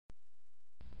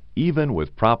Even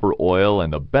with proper oil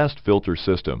and the best filter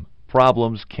system,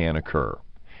 problems can occur.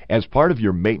 As part of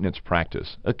your maintenance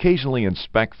practice, occasionally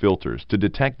inspect filters to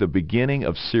detect the beginning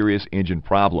of serious engine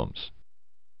problems.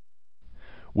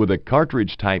 With a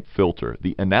cartridge-type filter,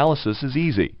 the analysis is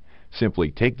easy. Simply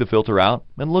take the filter out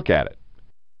and look at it.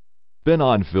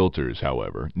 Spin-on filters,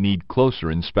 however, need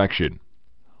closer inspection.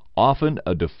 Often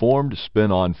a deformed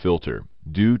spin-on filter,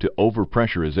 due to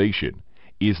overpressurization,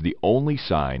 is the only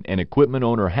sign an equipment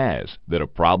owner has that a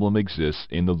problem exists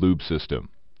in the lube system.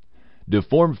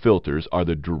 Deformed filters are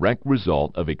the direct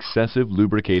result of excessive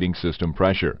lubricating system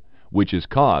pressure, which is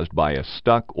caused by a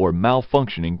stuck or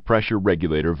malfunctioning pressure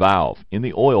regulator valve in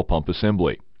the oil pump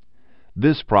assembly.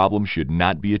 This problem should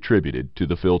not be attributed to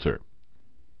the filter.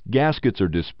 Gaskets are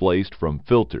displaced from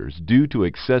filters due to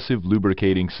excessive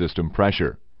lubricating system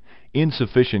pressure,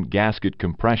 insufficient gasket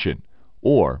compression,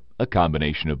 or a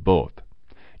combination of both.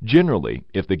 Generally,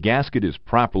 if the gasket is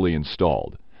properly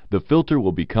installed, the filter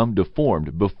will become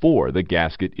deformed before the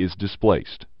gasket is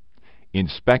displaced.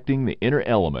 Inspecting the inner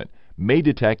element may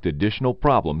detect additional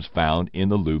problems found in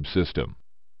the lube system.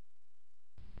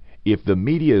 If the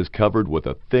media is covered with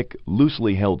a thick,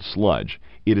 loosely held sludge,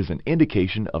 it is an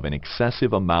indication of an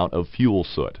excessive amount of fuel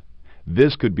soot.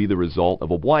 This could be the result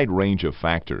of a wide range of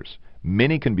factors.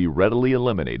 Many can be readily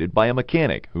eliminated by a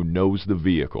mechanic who knows the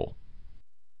vehicle.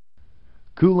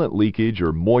 Coolant leakage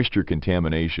or moisture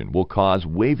contamination will cause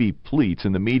wavy pleats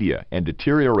in the media and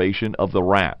deterioration of the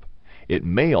wrap. It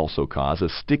may also cause a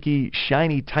sticky,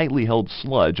 shiny, tightly held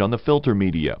sludge on the filter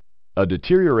media. A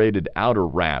deteriorated outer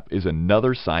wrap is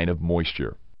another sign of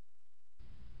moisture.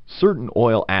 Certain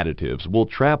oil additives will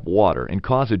trap water and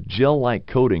cause a gel-like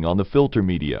coating on the filter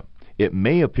media. It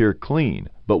may appear clean,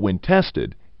 but when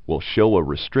tested, will show a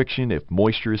restriction if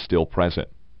moisture is still present.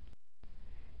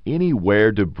 Any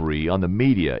wear debris on the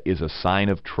media is a sign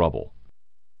of trouble.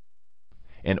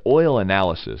 An oil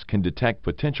analysis can detect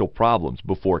potential problems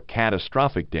before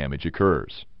catastrophic damage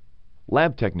occurs.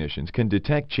 Lab technicians can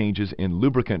detect changes in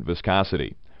lubricant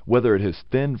viscosity, whether it has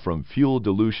thinned from fuel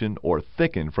dilution or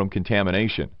thickened from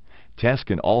contamination. Tests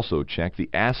can also check the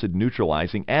acid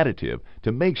neutralizing additive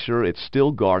to make sure it's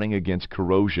still guarding against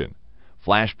corrosion.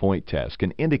 Flashpoint tests can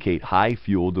indicate high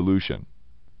fuel dilution.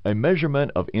 A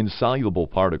measurement of insoluble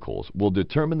particles will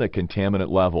determine the contaminant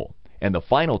level, and the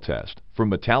final test for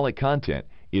metallic content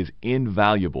is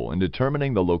invaluable in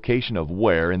determining the location of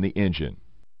wear in the engine.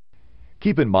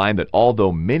 Keep in mind that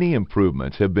although many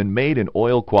improvements have been made in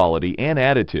oil quality and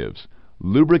additives,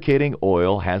 lubricating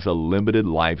oil has a limited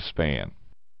lifespan.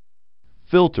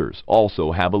 Filters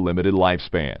also have a limited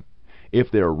lifespan. If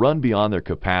they are run beyond their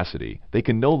capacity, they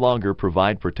can no longer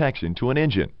provide protection to an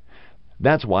engine.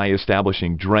 That's why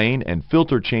establishing drain and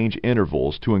filter change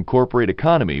intervals to incorporate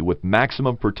economy with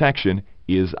maximum protection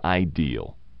is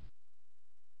ideal.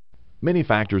 Many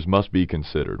factors must be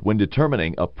considered when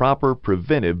determining a proper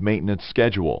preventive maintenance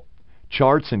schedule.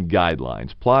 Charts and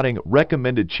guidelines plotting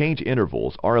recommended change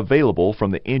intervals are available from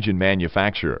the engine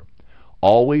manufacturer.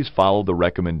 Always follow the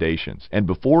recommendations, and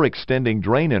before extending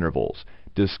drain intervals,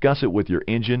 discuss it with your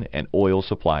engine and oil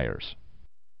suppliers.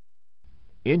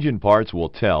 Engine parts will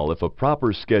tell if a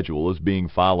proper schedule is being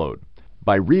followed.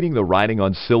 By reading the writing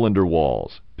on cylinder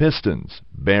walls, pistons,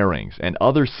 bearings, and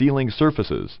other sealing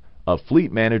surfaces, a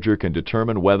fleet manager can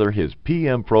determine whether his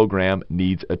PM program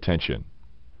needs attention.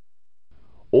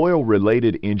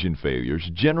 Oil-related engine failures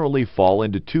generally fall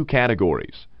into two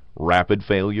categories. Rapid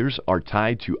failures are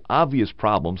tied to obvious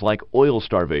problems like oil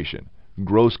starvation,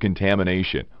 gross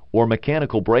contamination, or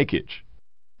mechanical breakage.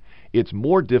 It's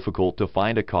more difficult to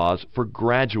find a cause for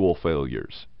gradual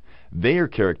failures. They are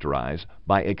characterized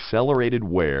by accelerated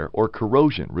wear or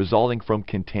corrosion resulting from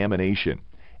contamination,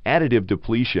 additive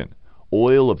depletion,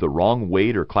 oil of the wrong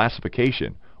weight or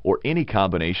classification, or any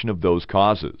combination of those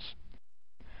causes.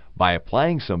 By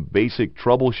applying some basic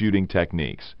troubleshooting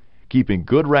techniques, keeping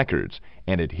good records,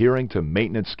 and adhering to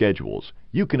maintenance schedules,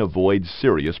 you can avoid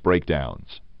serious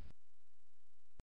breakdowns.